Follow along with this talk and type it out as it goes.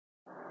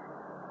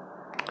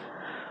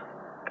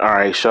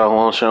Alright,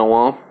 Shalom,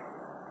 Shalom.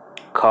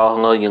 Call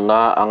hello,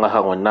 yahawah,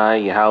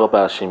 yahawah,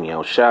 Bashim,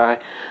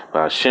 Yahushai,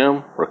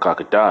 Bashim,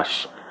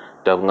 Rakakadash.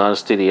 Double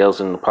honors to the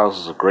elders and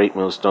apostles of Great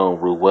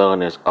Millstone, rule well,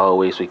 and as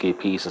always, we give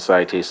peace and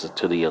salutations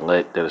to the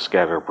elect that are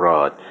scattered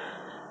abroad.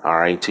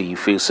 Alright, to you,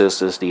 few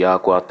sisters, the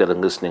yahawah that are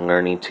listening,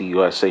 learning to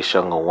you, I say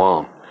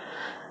Shalom.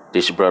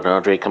 This your brother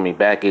Andre coming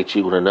back at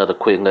you with another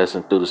quick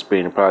lesson through the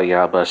spirit and power of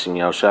Yahweh Bashim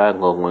Yahushai.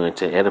 Going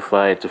to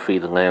edify and to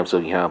feed the lambs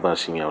of Yahweh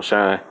Bashim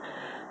Yahushai.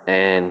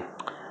 And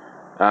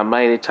I'm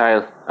going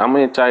to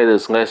entitle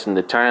this lesson,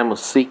 "The Time of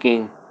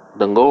Seeking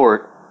the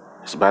Lord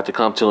is about to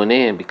come to an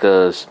end,"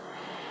 because,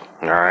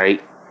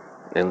 alright,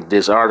 and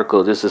this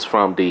article, this is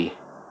from the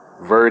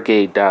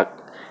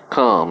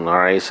Vergate.com,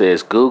 alright, it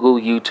says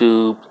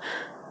Gmail,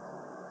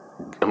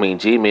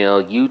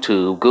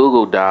 YouTube,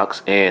 Google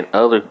Docs, and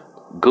other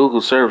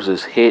Google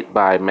services hit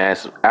by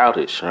massive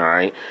outage,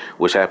 alright,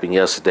 which happened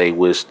yesterday,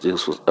 which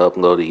this was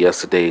uploaded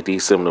yesterday,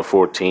 December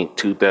 14th,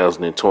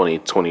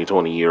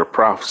 2020 year of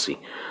prophecy.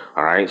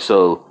 Alright,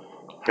 so,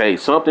 hey,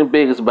 something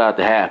big is about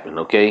to happen,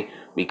 okay?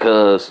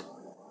 Because,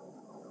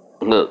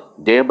 look,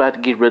 they're about to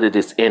get rid of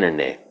this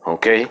internet,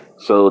 okay?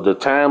 So, the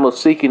time of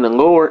seeking the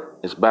Lord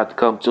is about to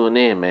come to an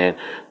end, man.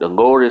 The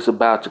Lord is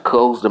about to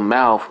close the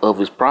mouth of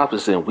his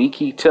prophets, and we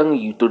keep telling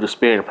you through the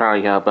spirit and power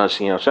of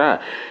Yahweh,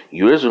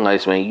 you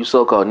Israelites, man, you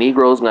so-called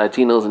Negroes,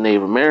 Latinos, and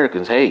Native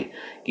Americans, hey,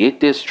 get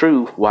this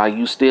truth while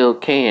you still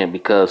can,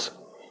 because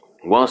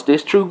once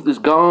this truth is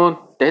gone,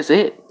 that's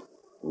it.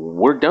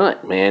 We're done,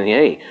 man.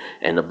 Hey,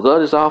 and the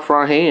blood is off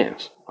our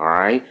hands, all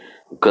right?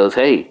 Because,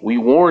 hey, we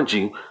warned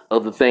you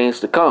of the things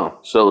to come.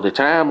 So the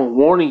time of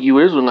warning you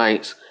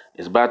Israelites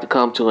is about to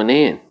come to an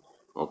end,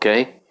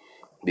 okay?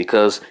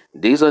 Because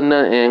these are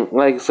nothing,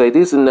 like I say,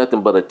 these are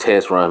nothing but a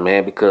test run,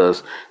 man.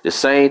 Because the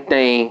same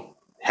thing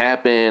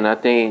happened, I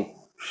think,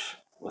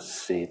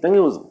 let's see,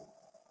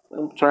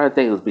 I'm trying to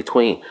think, it was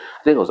between,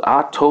 I think it was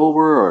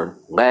October or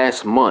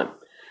last month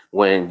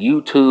when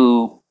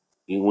YouTube,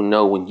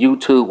 when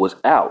YouTube was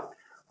out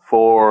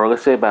for,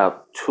 let's say,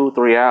 about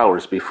 2-3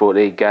 hours before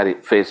they got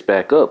it fixed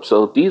back up.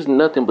 So these are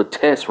nothing but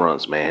test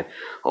runs, man.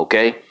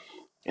 Okay?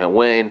 And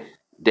when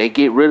they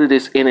get rid of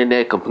this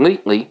internet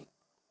completely,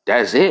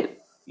 that's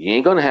it. You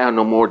ain't gonna have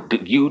no more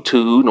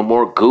YouTube, no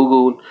more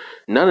Google,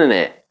 none of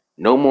that.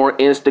 No more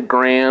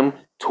Instagram,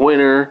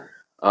 Twitter,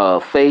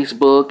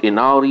 Facebook, and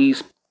all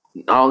these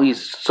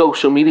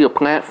social media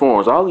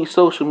platforms. All these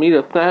social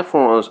media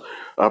platforms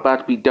are about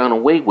to be done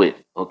away with.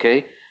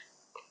 Okay?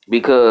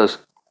 Because,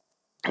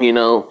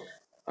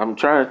 I'm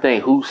trying to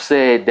think who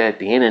said that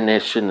the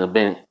internet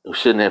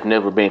shouldn't have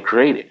never been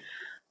created.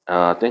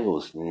 I think it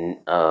was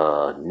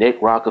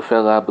Nick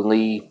Rockefeller, I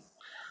believe.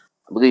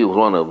 I believe it was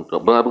one of them,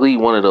 but I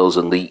believe one of those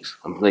elites.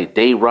 I believe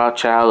Dave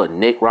Rothschild or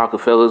Nick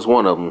Rockefeller is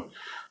one of them.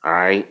 All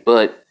right,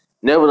 but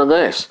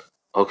nevertheless,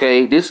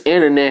 okay, this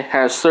internet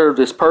has served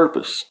its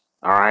purpose.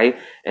 All right,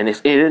 and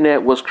this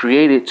internet was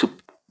created to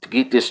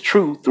get this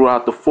truth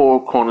throughout the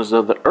four corners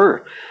of the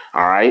earth.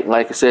 All right,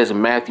 like it says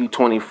in Matthew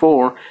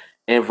 24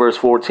 and verse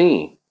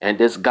 14. And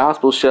this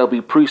gospel shall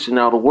be preached in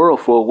all the world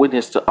for a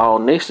witness to all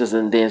nations,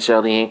 and then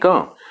shall the end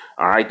come.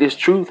 All right, this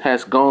truth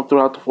has gone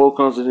throughout the four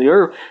corners of the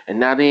earth, and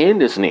now the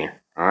end is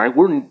near. All right,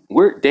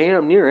 we're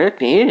damn near at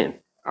the end.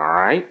 All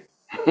right,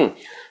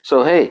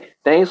 so hey,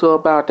 things are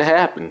about to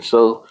happen.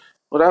 So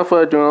without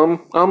further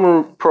ado, I'm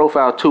gonna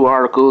profile two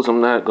articles.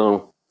 I'm not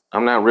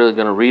really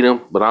gonna read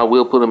them, but I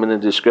will put them in the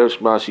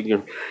description box. You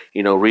can,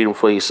 read them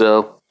for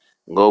yourself.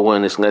 Go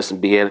win this lesson,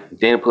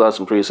 then pull out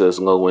some presets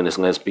and go win this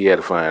lesson, be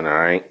edifying. All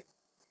right.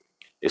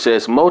 It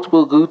says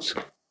multiple Google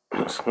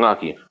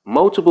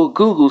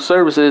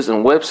services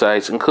and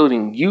websites,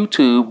 including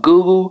YouTube,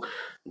 Google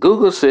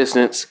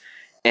Assistants,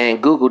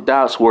 and Google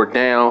Docs, were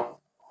down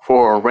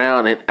for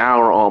around an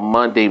hour on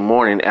Monday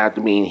morning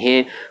after being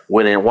hit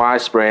with a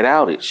widespread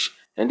outage.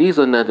 And these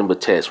are nothing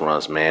but test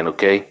runs, man.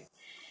 Okay.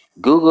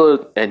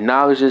 Google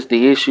acknowledges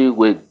the issue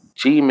with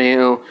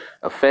Gmail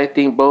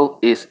affecting both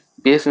its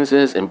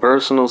businesses and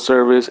personal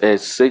servers at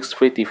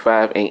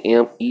 6:55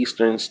 a.m.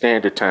 Eastern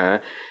Standard Time,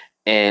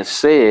 and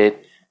said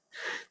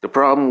the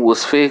problem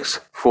was fixed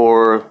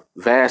for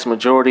vast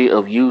majority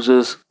of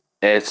users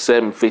at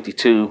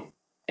 7:52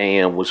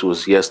 a.m., which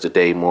was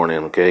yesterday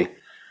morning. Okay,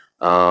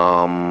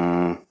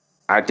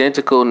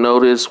 identical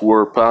notice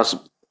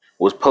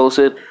was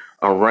posted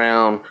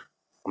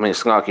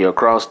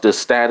across the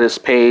status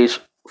page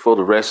for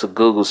the rest of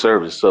Google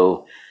service.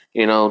 So,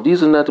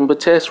 these are nothing but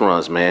test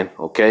runs, man.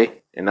 Okay.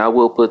 And I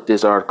will put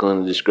this article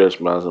in the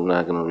description box. I'm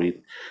not going to read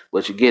it.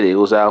 But you get it. It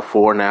was out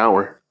for an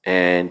hour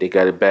and they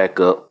got it back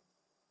up.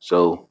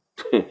 So,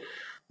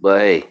 but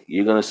hey,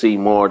 you're going to see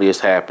more of this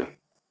happen.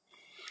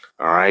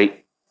 All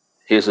right.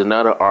 Here's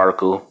another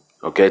article.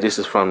 Okay. This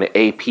is from the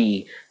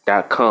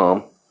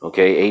AP.com.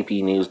 Okay.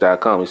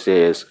 APnews.com. It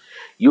says,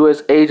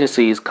 U.S.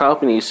 agencies,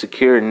 companies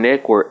secure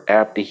network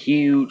after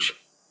huge.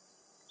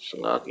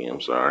 I'm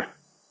sorry.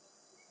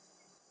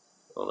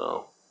 Hold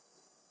on.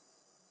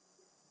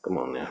 Come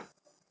on now.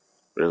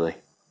 Really?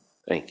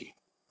 Thank you.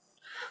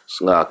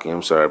 Slocky,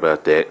 I'm sorry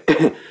about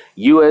that.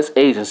 U.S.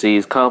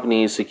 agencies,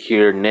 companies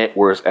secure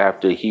networks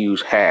after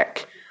huge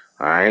hack.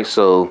 All right,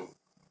 so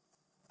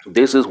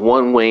this is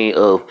one way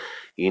of,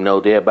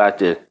 they're about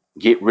to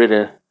get rid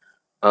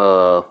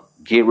of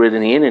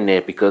the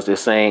internet because they're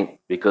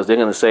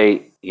gonna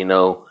say,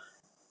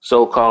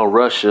 so-called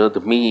Russia,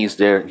 the media's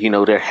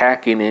they're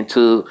hacking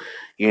into,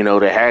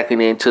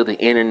 the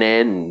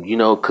internet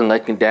and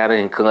collecting data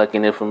and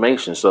collecting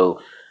information. So,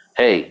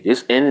 hey,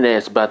 this internet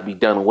is about to be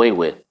done away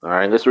with. All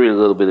right, let's read a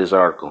little bit of this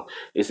article.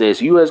 It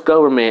says U.S.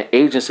 government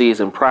agencies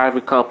and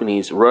private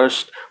companies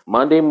rushed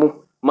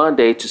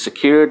Monday to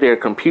secure their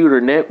computer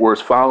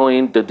networks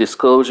following the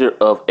disclosure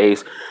of a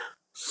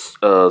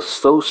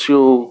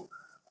social,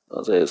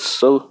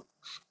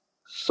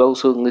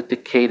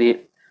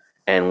 sophisticated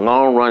and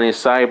long-running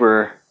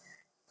cyber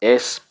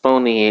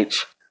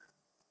espionage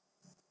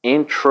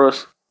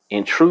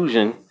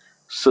intrusion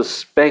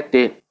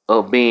suspected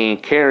of being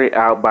carried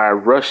out by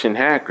Russian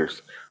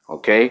hackers.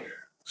 Okay,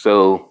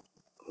 so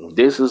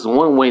this is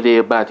one way they're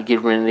about to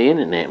get rid of the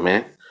internet,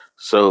 man.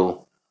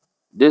 So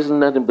this is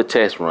nothing but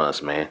test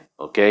runs, man.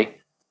 Okay,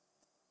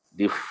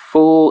 the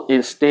full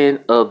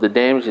extent of the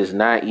damage is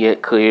not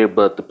yet clear,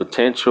 but the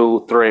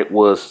potential threat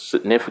was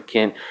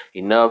significant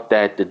enough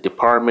that the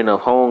Department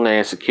of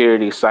Homeland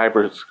Security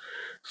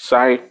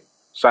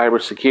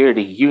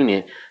Cybersecurity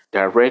Unit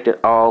directed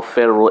all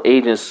federal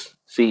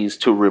agencies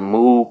to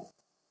remove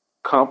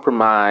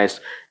compromised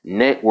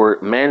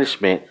network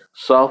management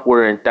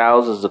software, and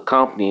thousands of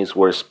companies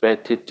were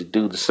expected to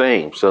do the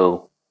same.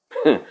 So,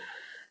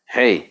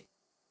 hey,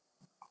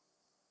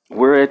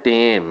 we're at the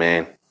end,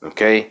 man.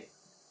 Okay?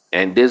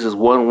 And this is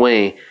one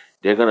way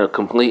they're going to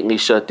completely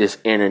shut this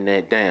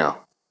internet down.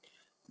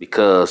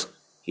 Because,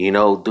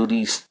 due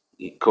these,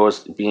 of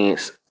course, being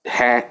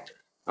hacked,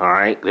 all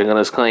right, they're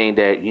going to claim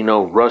that,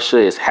 Russia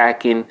is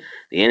hacking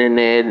the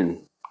internet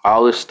and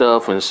all this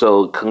stuff. And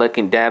so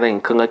collecting data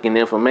and collecting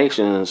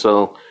information. And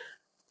so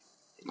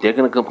they're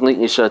going to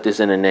completely shut this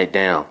internet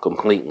down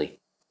completely.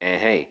 And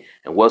hey,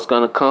 and what's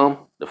going to come?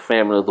 The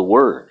famine of the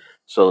word.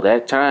 So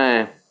that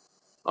time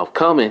of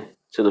coming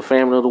to the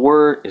famine of the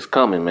word is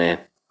coming, man.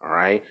 All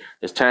right.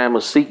 It's time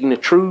of seeking the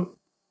truth.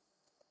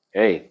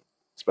 Hey,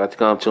 it's about to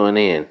come to an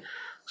end.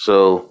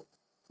 So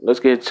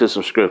let's get to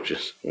some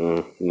scriptures.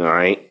 All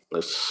right.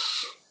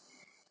 Let's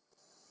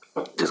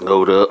just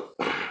load up.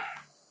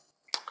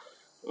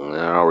 I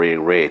already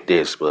read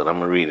this, but I'm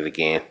going to read it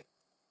again.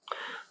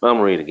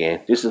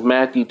 This is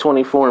Matthew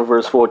 24 and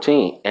verse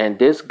 14. And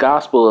this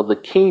gospel of the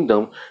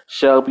kingdom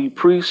shall be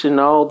preached in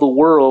all the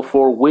world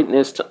for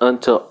witness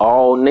unto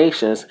all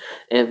nations,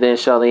 and then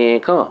shall the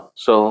end come.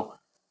 So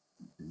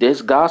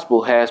this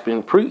gospel has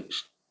been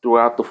preached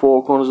throughout the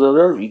four corners of the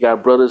earth. You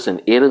got brothers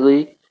in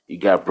Italy. You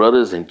got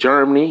brothers in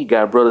Germany. You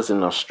got brothers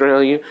in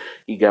Australia.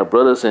 You got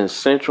brothers in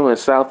Central and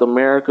South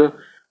America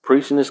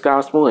preaching this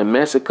gospel, in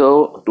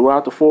Mexico,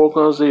 throughout the four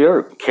corners of the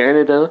earth,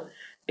 Canada,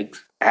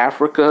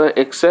 Africa,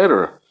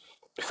 etc.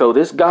 So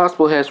this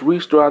gospel has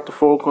reached throughout the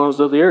four corners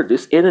of the earth.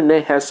 This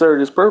internet has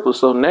served its purpose.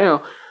 So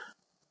now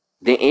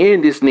the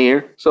end is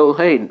near. So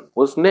hey,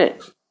 what's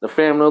next? The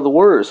famine of the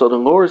word. So the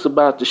Lord is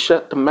about to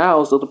shut the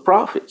mouths of the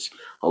prophets.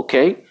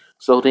 Okay?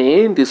 So the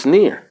end is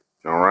near.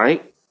 All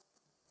right?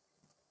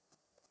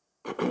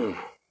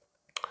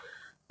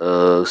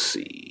 Let's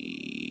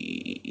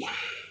see.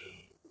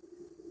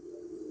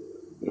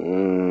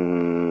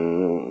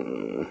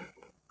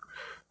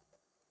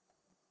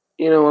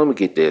 Let me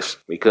get this.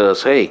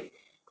 Because, hey,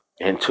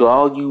 and to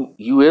all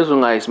you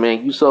Israelites,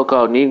 man, you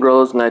so-called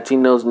Negroes,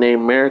 Latinos, Native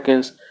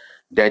Americans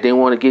that didn't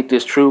want to get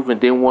this truth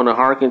and didn't want to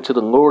hearken to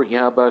the Lord,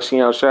 Yahawah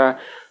Shem Shai,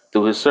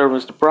 through his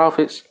servants, the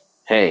prophets,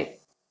 hey,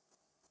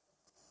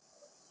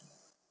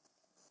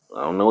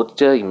 I don't know what to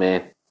tell you,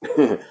 man.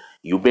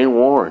 You've been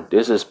warned.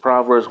 This is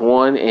Proverbs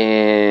 1,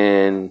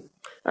 and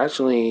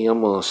actually,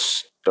 I'm going to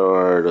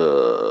start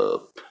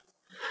up.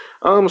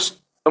 I'm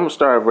going to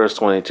start at verse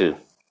 22.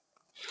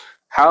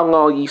 How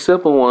long, ye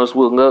simple ones,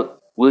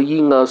 will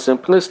ye love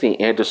simplicity,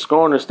 and the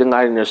scorners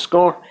delight in their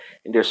scorn,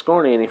 and their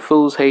scorning, and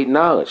fools hate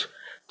knowledge?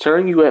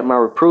 Turn you at my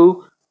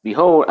reproof.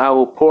 Behold, I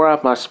will pour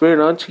out my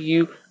spirit unto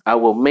you. I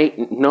will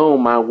make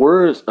known my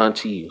words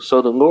unto you.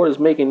 So the Lord is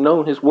making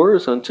known his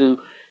words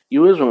unto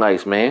you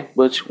Israelites, man.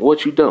 But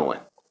what you doing?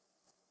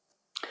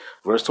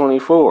 Verse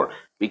 24.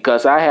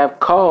 Because I have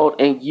called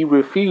and ye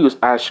refused,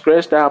 I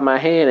stretched out my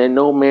hand and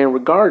no man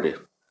regarded.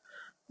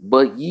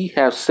 But ye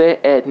have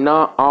set at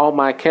naught all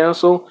my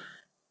counsel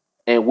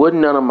and would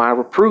none of my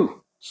reproof.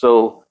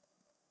 So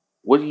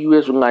what do you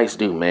Israelites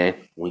do, man?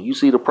 When you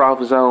see the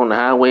prophets out on the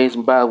highways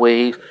and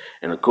byways,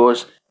 and of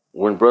course,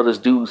 when brothers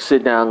do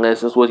sit down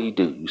lessons, what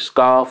do? You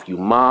scoff, you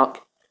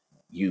mock,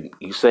 you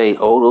say,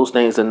 oh, those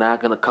things are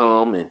not going to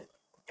come. And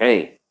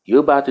hey,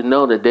 you're about to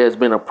know that there's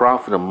been a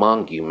prophet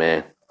among you,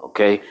 man.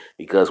 Okay?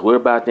 Because we're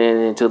about to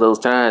enter into those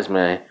times,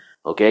 man.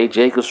 Okay?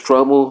 Jacob's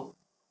trouble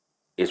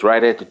is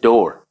right at the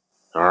door.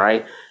 All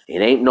right?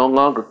 It ain't no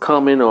longer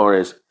coming,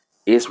 or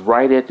it's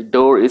right at the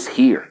door. It's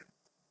here.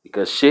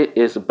 Because shit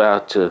is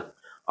about to,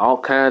 all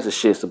kinds of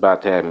shit's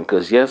about to happen.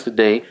 Because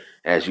yesterday,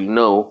 As you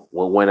know,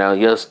 what went out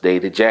yesterday,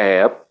 the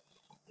jab,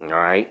 all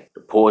right,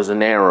 the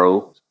poison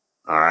arrow,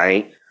 all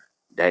right,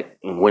 that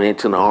went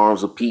into the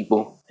arms of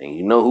people. And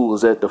you know who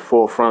was at the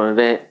forefront of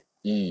that?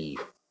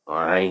 Eve, all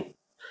right.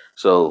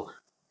 So,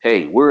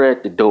 hey, we're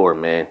at the door,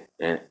 man.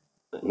 And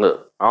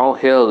look, all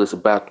hell is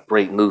about to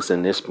break loose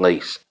in this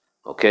place,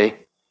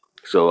 okay?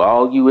 So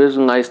all you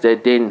Israelites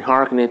that didn't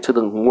hearken into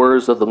the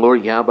words of the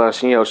Lord Yahweh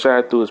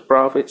Shai through his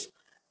prophets,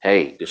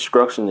 hey,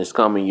 destruction is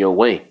coming your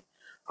way.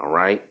 All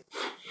right.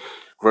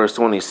 Verse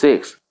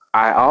 26.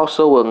 I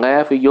also will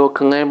laugh at your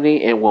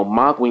calamity and will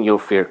mock when your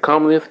fear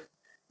cometh.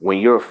 When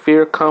your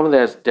fear cometh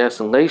as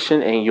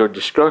desolation and your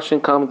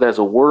destruction cometh as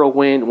a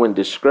whirlwind, when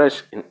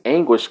distress and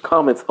anguish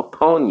cometh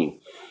upon you.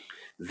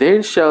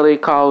 Then shall they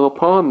call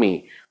upon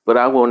me, but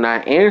I will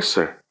not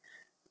answer.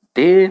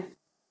 Then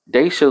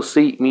they shall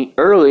seek me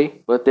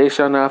early, but they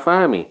shall not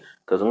find me.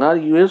 Because a lot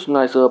of you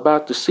Israelites are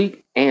about to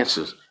seek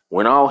answers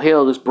when all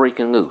hell is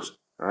breaking loose.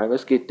 All right,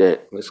 let's get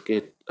that. Let's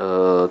get,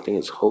 I think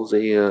it's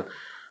Hosea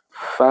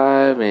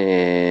 5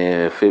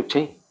 and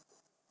 15.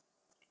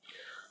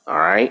 All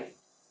right.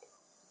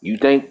 You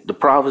think the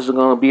prophets are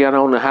going to be out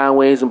on the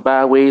highways and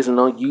byways and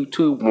on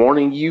YouTube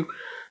warning you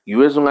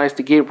Israelites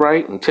to get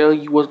right and tell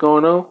you what's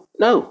going on?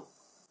 No.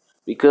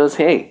 Because,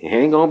 hey, it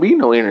ain't going to be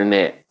no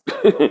internet.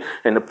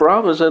 And the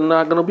prophets are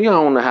not going to be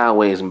on the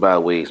highways and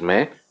byways,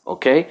 man.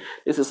 Okay?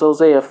 This is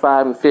Hosea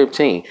 5 and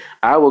 15.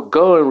 I will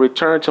go and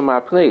return to my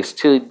place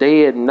till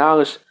they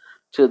acknowledge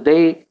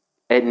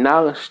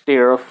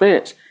their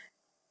offense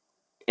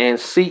and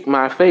seek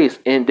my face.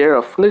 In their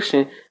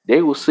affliction,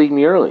 they will seek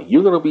me early.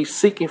 You're going to be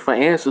seeking for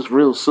answers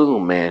real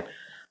soon, man.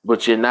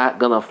 But you're not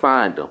going to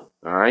find them.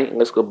 All right?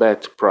 Let's go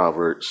back to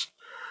Proverbs.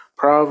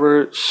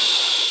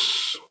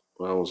 Proverbs,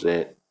 what was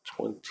that?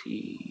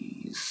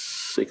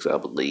 26, I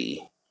believe.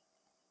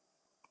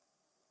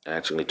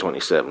 Actually,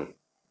 27.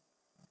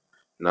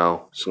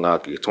 No, it's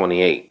not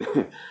 28.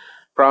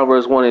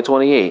 Proverbs 1 and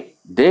 28.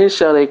 Then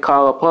shall they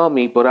call upon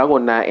me, but I will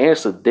not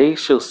answer. They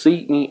shall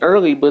seek me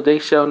early, but they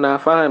shall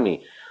not find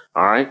me.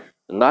 All right?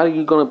 A lot of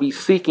you are going to be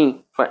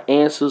seeking for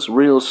answers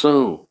real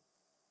soon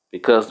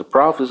because the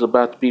prophet is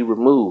about to be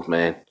removed,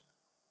 man.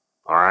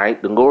 All right?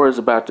 The Lord is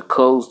about to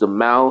close the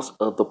mouths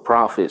of the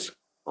prophets.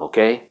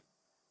 Okay?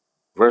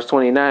 Verse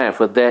 29,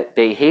 for that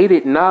they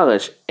hated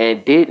knowledge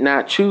and did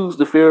not choose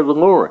the fear of the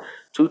Lord.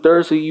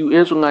 2/3 of you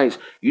Israelites,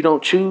 you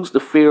don't choose the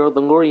fear of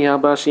the Lord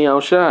Yahweh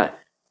Shai.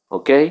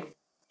 Okay?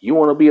 You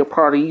want to be a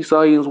part of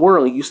Esau's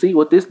world. You see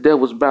what this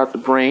devil's about to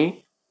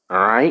bring. All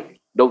right?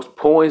 Those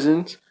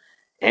poisons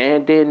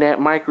and then that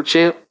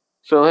microchip.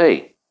 So,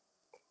 hey,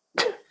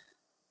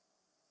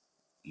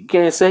 you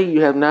can't say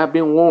you have not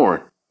been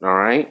warned. All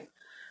right?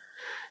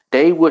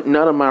 They would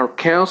none of my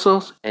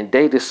counsels and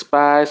they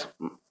despise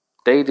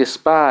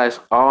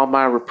all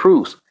my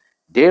reproofs.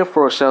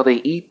 Therefore shall they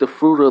eat the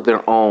fruit of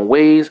their own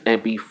ways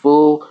and be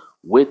full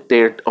with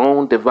their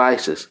own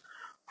devices.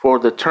 For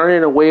the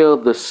turning away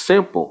of the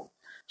simple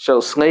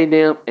shall slay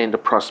them, and the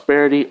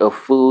prosperity of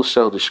fools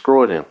shall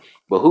destroy them.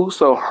 But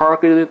whoso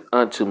hearkeneth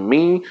unto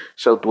me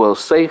shall dwell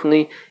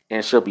safely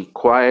and shall be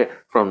quiet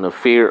from the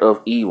fear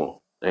of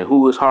evil. And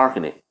who is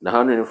hearkening? The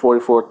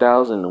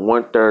 144,000 and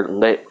 1/3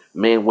 elect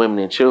men, women,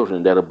 and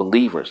children that are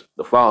believers,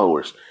 the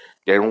followers.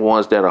 They're the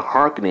ones that are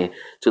hearkening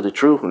to the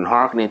truth and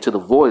hearkening to the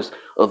voice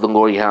of the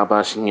Lord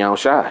Yahweh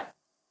Shai.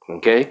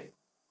 Okay?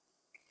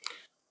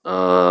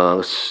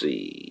 Let's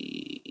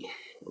see.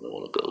 What do I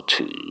want to go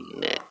to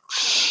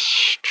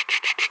next?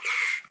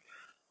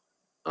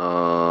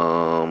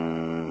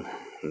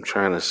 I'm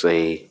trying to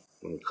say,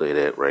 let me clear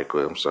that right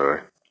quick. I'm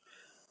sorry.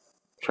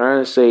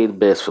 Trying to say the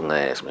best for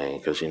last, man,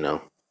 because you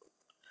know.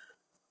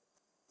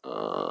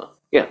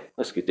 Yeah,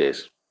 let's get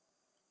this.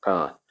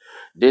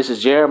 This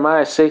is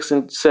Jeremiah 6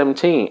 and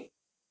 17.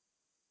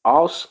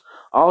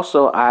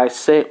 Also I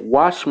set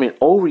watchmen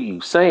over you,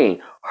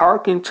 saying,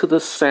 hearken to the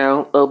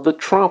sound of the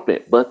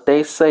trumpet. But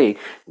they say,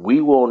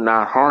 we will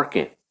not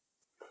hearken.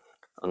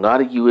 A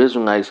lot of you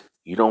Israelites,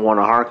 you don't want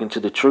to hearken to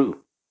the truth.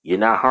 You're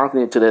not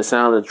hearkening to that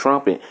sound of the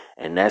trumpet.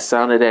 And that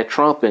sound of that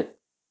trumpet,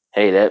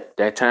 hey,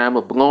 that time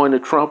of blowing the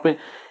trumpet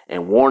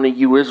and warning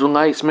you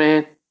Israelites,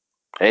 man,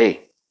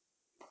 hey,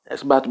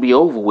 that's about to be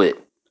over with.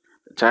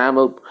 The time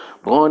of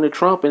blowing the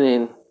trumpet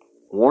and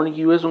warning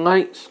you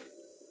Israelites,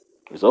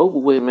 it's over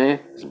with, man.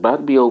 It's about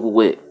to be over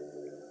with.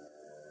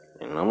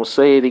 And I'm going to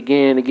say it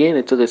again and again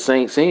until the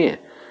saints in.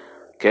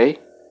 Okay?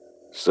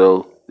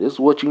 So, this is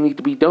what you need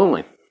to be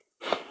doing.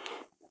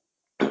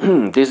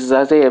 This is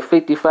Isaiah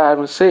 55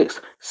 and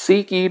 6.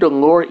 Seek ye the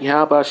Lord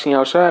Yahweh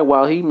Shai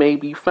while he may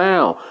be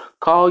found.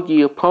 Call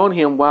ye upon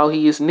him while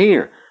he is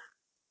near.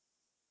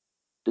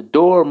 The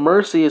door of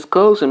mercy is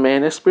closing,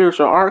 man. That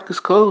spiritual ark is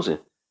closing.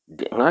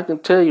 And I can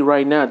tell you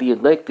right now, the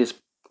elect is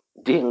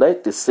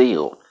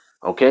sealed.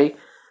 Okay?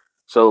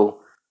 So,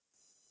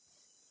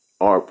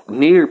 are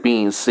near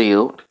being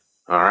sealed.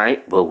 All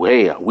right. But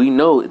hey, we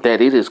know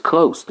that it is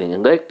close. The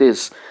elect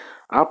is,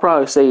 I'll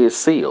probably say it's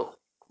sealed.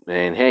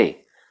 And hey,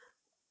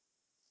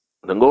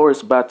 the Lord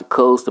is about to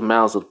close the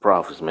mouths of the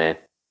prophets, man.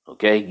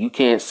 Okay, you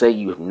can't say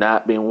you have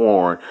not been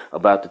warned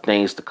about the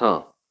things to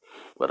come.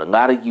 But a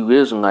lot of you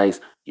Israelites,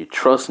 you're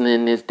trusting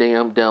in this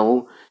damn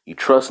devil. You're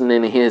trusting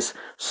in his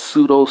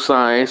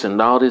pseudoscience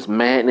and all this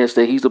madness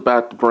that he's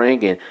about to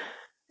bring.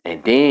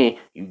 And then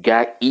you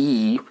got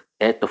Eve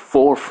at the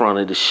forefront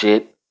of the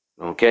shit.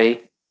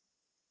 Okay?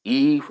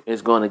 Eve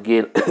is going to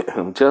get,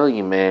 I'm telling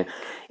you, man,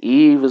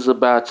 Eve is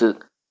about to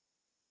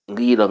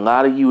lead a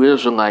lot of you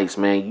Israelites,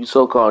 man, you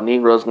so-called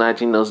Negroes,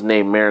 Latinos,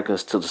 Native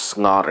Americans to the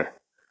slaughter.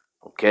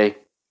 Okay?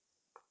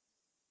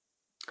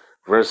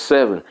 Verse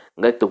 7,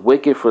 let the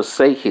wicked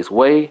forsake his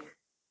way,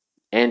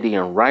 and the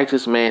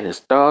unrighteous man his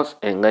thoughts,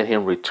 and let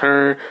him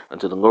return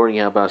unto the Lord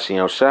Yahweh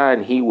Shai,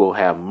 and he will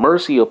have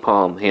mercy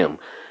upon him,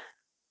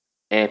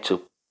 and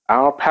to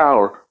our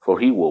power, for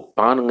he will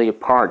abundantly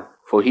pardon.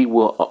 For he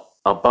will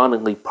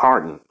abundantly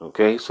pardon.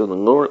 Okay, so the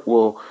Lord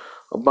will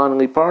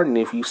abundantly pardon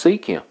if you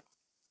seek him.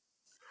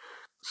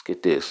 Let's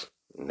get this.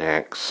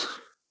 Next.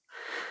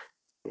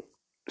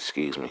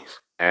 Excuse me.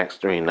 Acts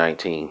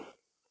 3:19.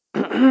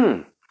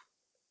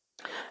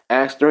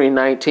 Acts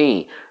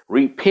 3:19.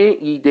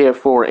 Repent ye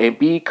therefore and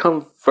be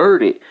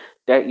converted,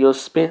 that your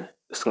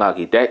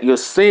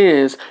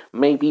sins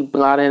may be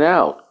blotted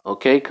out.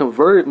 Okay,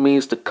 converted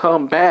means to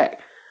come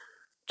back,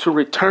 to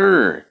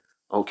return.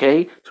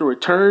 Okay, to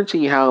return to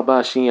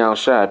Yahweh Shem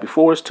Shai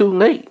before it's too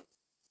late.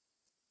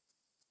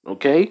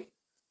 Okay,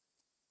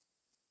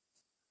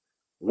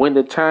 when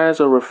the times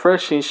of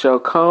refreshing shall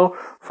come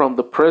from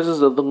the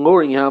presence of the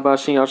Lord Yahweh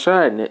Shem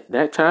Shai, and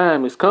that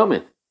time is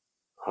coming.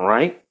 All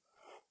right.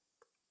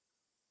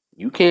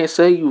 You can't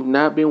say you've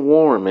not been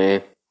warned,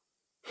 man.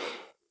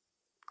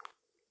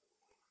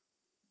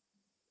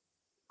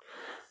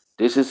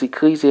 This is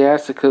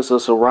Ecclesiasticus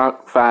of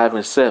Sirach 5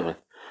 and 7.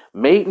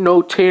 Make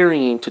no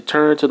tarrying to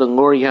turn to the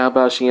Lord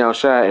Yahweh Shem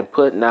Shai, and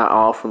put not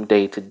off from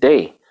day to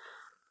day.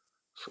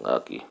 It's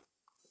lucky.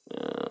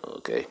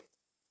 Okay.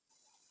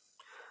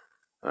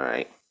 All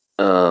right.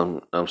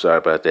 I'm sorry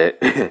about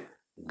that.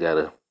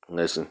 Gotta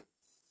listen.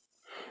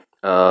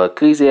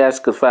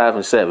 Ecclesiasticus 5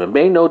 and 7.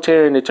 Make no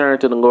tarrying to turn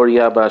to the Lord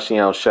Yahweh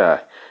Shem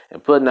Shai,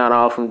 and put not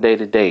off from day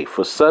to day.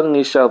 For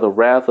suddenly shall the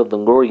wrath of the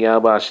Lord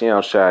Yahweh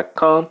Shem Shai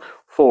come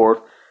forth,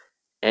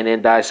 and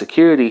in thy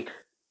security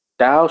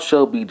thou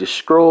shalt be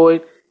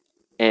destroyed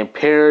and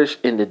perish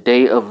in the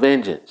day of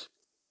vengeance.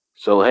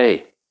 So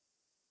hey,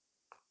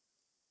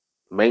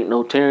 make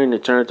no tarrying to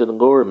turn to the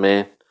Lord,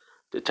 man.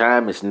 The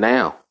time is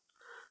now.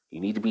 You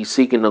need to be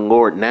seeking the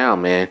Lord now,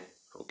 man.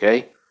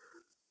 Okay?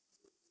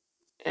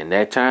 And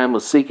that time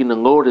of seeking the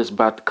Lord is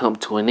about to come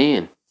to an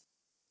end.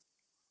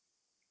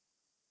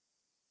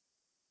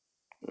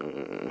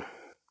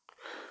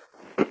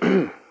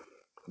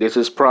 This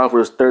is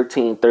Proverbs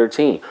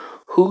 13:13.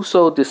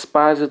 Whoso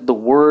despiseth the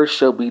word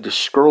shall be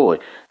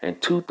destroyed. And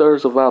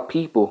 2/3 of our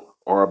people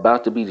are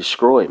about to be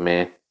destroyed,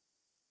 man.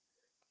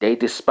 They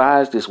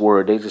despise this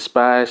word. They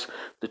despise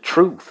the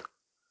truth.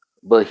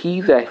 But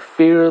he that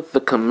feareth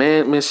the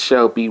commandments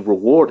shall be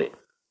rewarded.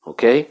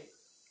 Okay?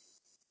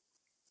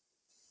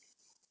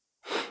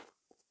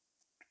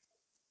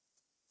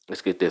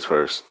 Let's get this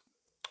first.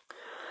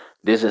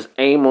 This is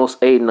Amos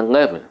 8 and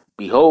 11.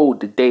 Behold,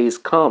 the days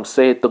come,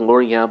 saith the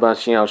Lord Yahweh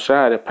Shem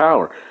Shai, the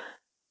power,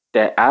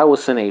 that I will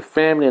send a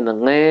famine in the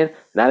land,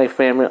 not a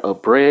famine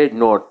of bread,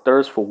 nor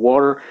thirst for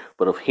water,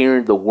 but of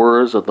hearing the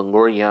words of the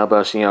Lord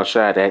Yahweh Shem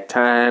Shai. That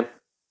time,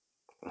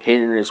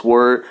 hearing his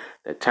word,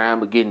 that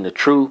time of getting the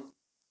truth,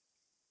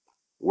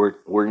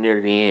 we're near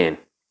the end.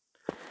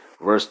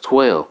 Verse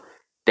 12.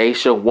 They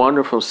shall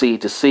wander from sea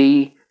to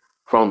sea,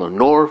 from the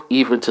north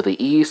even to the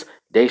east.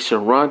 They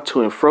shall run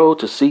to and fro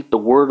to seek the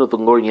word of the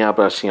Lord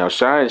Yahweh Shem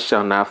Shai, and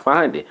shall not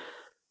find it.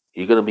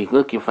 You're going to be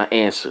looking for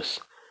answers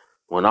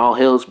when all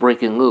hell's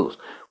breaking loose,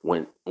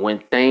 when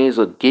things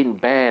are getting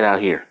bad out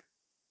here.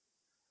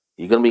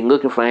 You're going to be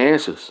looking for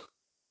answers.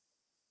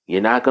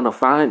 You're not going to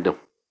find them.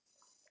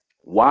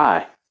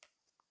 Why?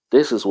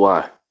 This is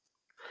why.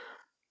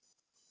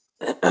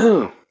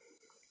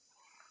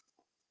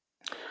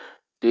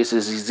 This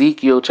is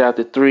Ezekiel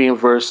chapter 3 and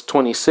verse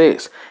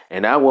 26.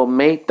 And I will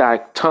make thy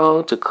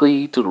tongue to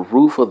cleave to the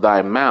roof of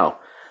thy mouth,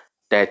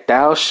 that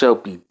thou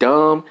shalt be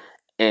dumb,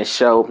 and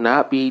shalt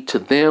not be to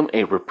them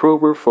a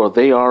reprover, for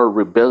they are a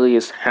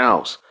rebellious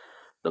house.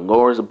 The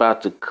Lord is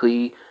about to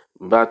cleave,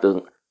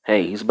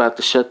 he's about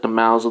to shut the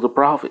mouths of the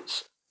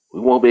prophets.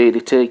 We won't be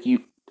able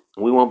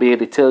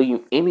to tell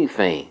you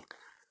anything.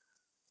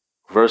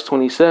 Verse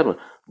 27.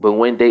 But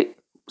when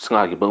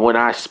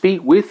I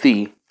speak with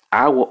thee,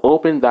 I will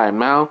open thy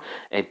mouth,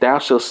 and thou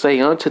shalt say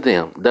unto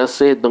them, thus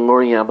said the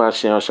Lord Yahweh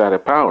Shem Shai the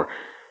power.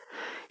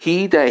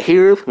 He that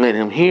heareth, let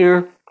him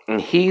hear, and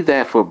he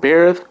that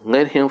forbeareth,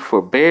 let him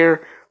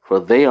forbear, for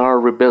they are a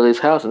rebellious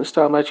house. And it's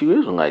talking about you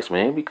Israelites,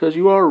 man, because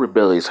you are a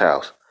rebellious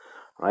house.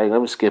 All right,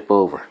 let me skip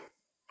over.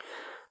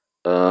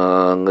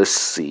 Let's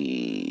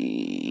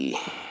see.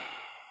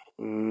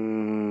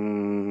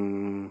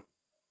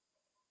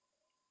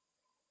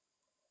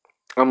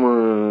 I'm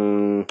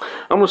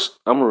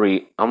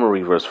gonna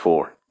read verse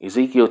 4.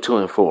 Ezekiel 2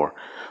 and 4.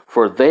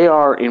 For they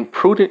are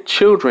imprudent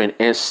children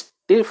and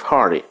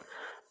stiff-hearted.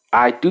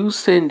 I do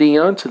send thee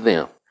unto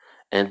them,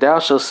 and thou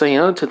shalt say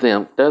unto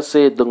them, thus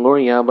said the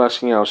Lord Yahweh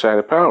Shai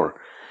the power.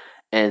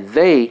 And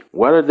they,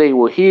 whether they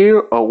will hear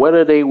or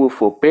whether they will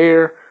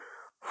forbear,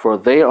 for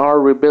they are a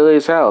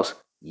rebellious house,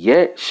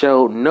 yet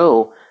shall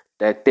know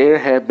that there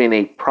have been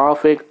a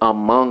prophet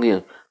among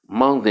them.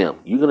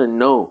 You're gonna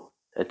know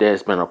that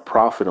there's been a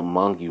prophet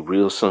among you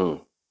real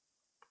soon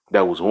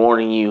that was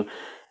warning you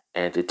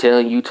and to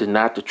tell you to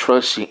not to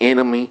trust your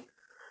enemy,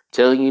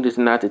 telling you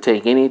to not to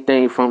take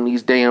anything from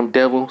these damn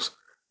devils.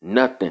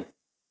 Nothing.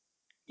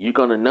 You're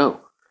gonna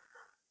know.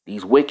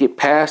 These wicked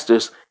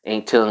pastors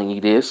ain't telling you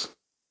this.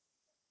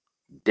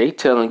 They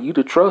telling you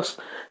to trust.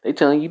 They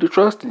telling you to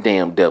trust the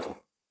damn devil,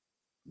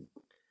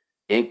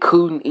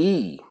 including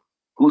Eve,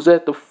 who's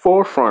at the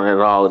forefront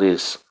of all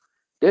this.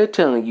 They're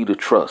telling you to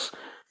trust.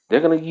 They're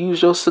gonna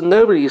use your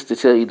celebrities to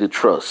tell you to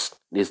trust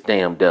this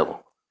damn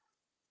devil.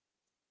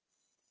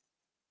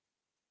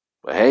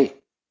 But hey,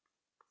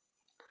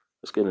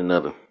 let's get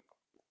another.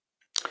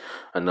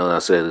 I know I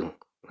said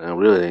I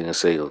really didn't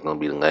say it was gonna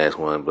be the last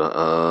one, but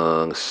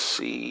let's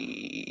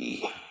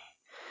see.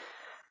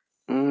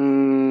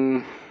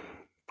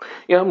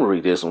 Yeah, I'm gonna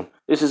read this one.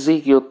 This is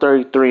Ezekiel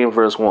 33 and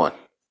verse 1.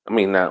 I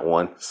mean, not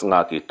 1,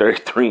 Slaki.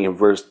 33 and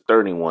verse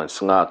 31,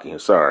 Slaki.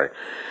 Sorry.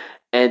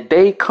 And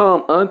they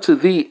come unto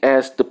thee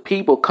as the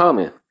people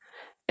cometh,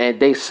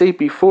 and they sit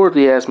before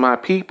thee as my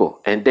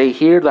people, and they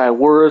hear thy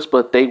words,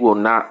 but they will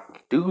not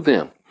do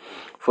them.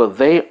 For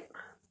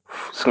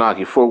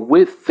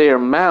with their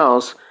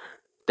mouths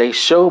they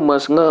show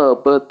much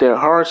love, but their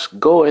hearts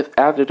goeth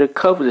after their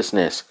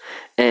covetousness.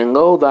 And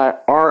lo, thou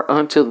art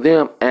unto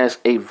them as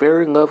a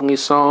very lovely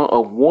song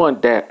of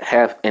one that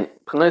hath a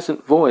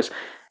pleasant voice,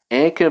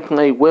 and can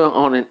play well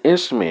on an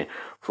instrument.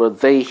 For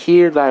they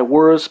hear thy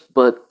words,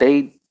 but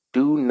they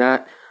do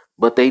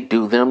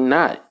them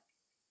not.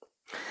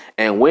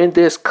 And when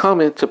this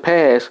cometh to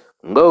pass,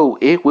 lo,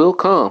 it will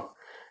come.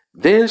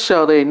 Then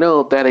shall they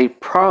know that a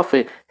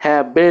prophet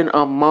have been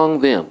among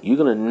them. You're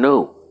going to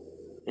know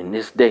in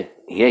this day.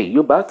 Yeah,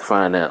 you're about to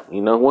find out.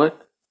 You know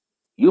what?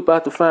 You're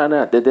about to find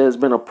out that there's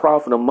been a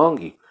prophet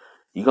among you.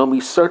 You're going to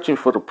be searching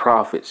for the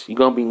prophets. You're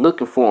going to be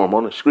looking for them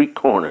on the street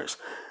corners,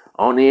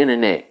 on the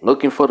internet,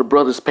 looking for the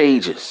brothers'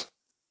 pages.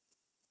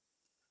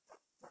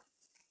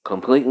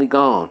 Completely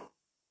gone.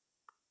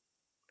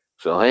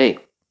 So, hey,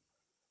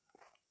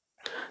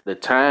 the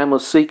time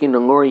of seeking the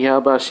Lord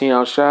Yahweh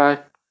Shai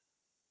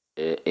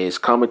is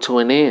coming to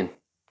an end.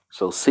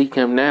 So seek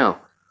him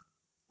now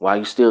while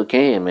you still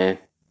can, man.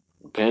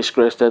 You can't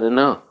stress that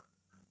enough.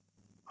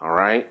 All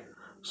right.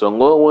 So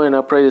Lord willing,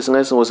 I pray this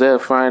lesson was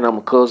edifying. I'm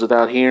gonna close it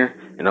out here,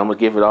 and I'm gonna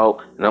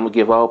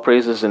give all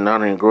praises and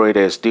honor and glory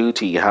that's due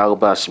to Yahawah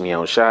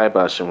Bashim Shai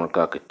Bashim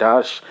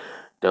Rakakadash.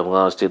 That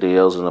belongs to the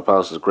elders and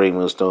apostles, great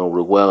millstone,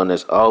 rule well, and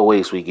as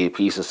always, we give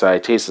peace and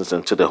salutations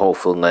unto the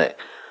hopeful elect.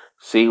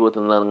 See you with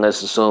another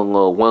lesson soon,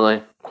 Lord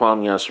willing.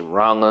 Kwam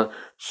Yasharala,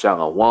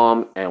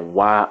 Shalom, and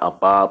Why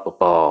Abba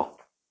Babal.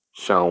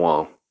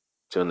 Shalom.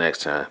 Till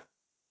next time.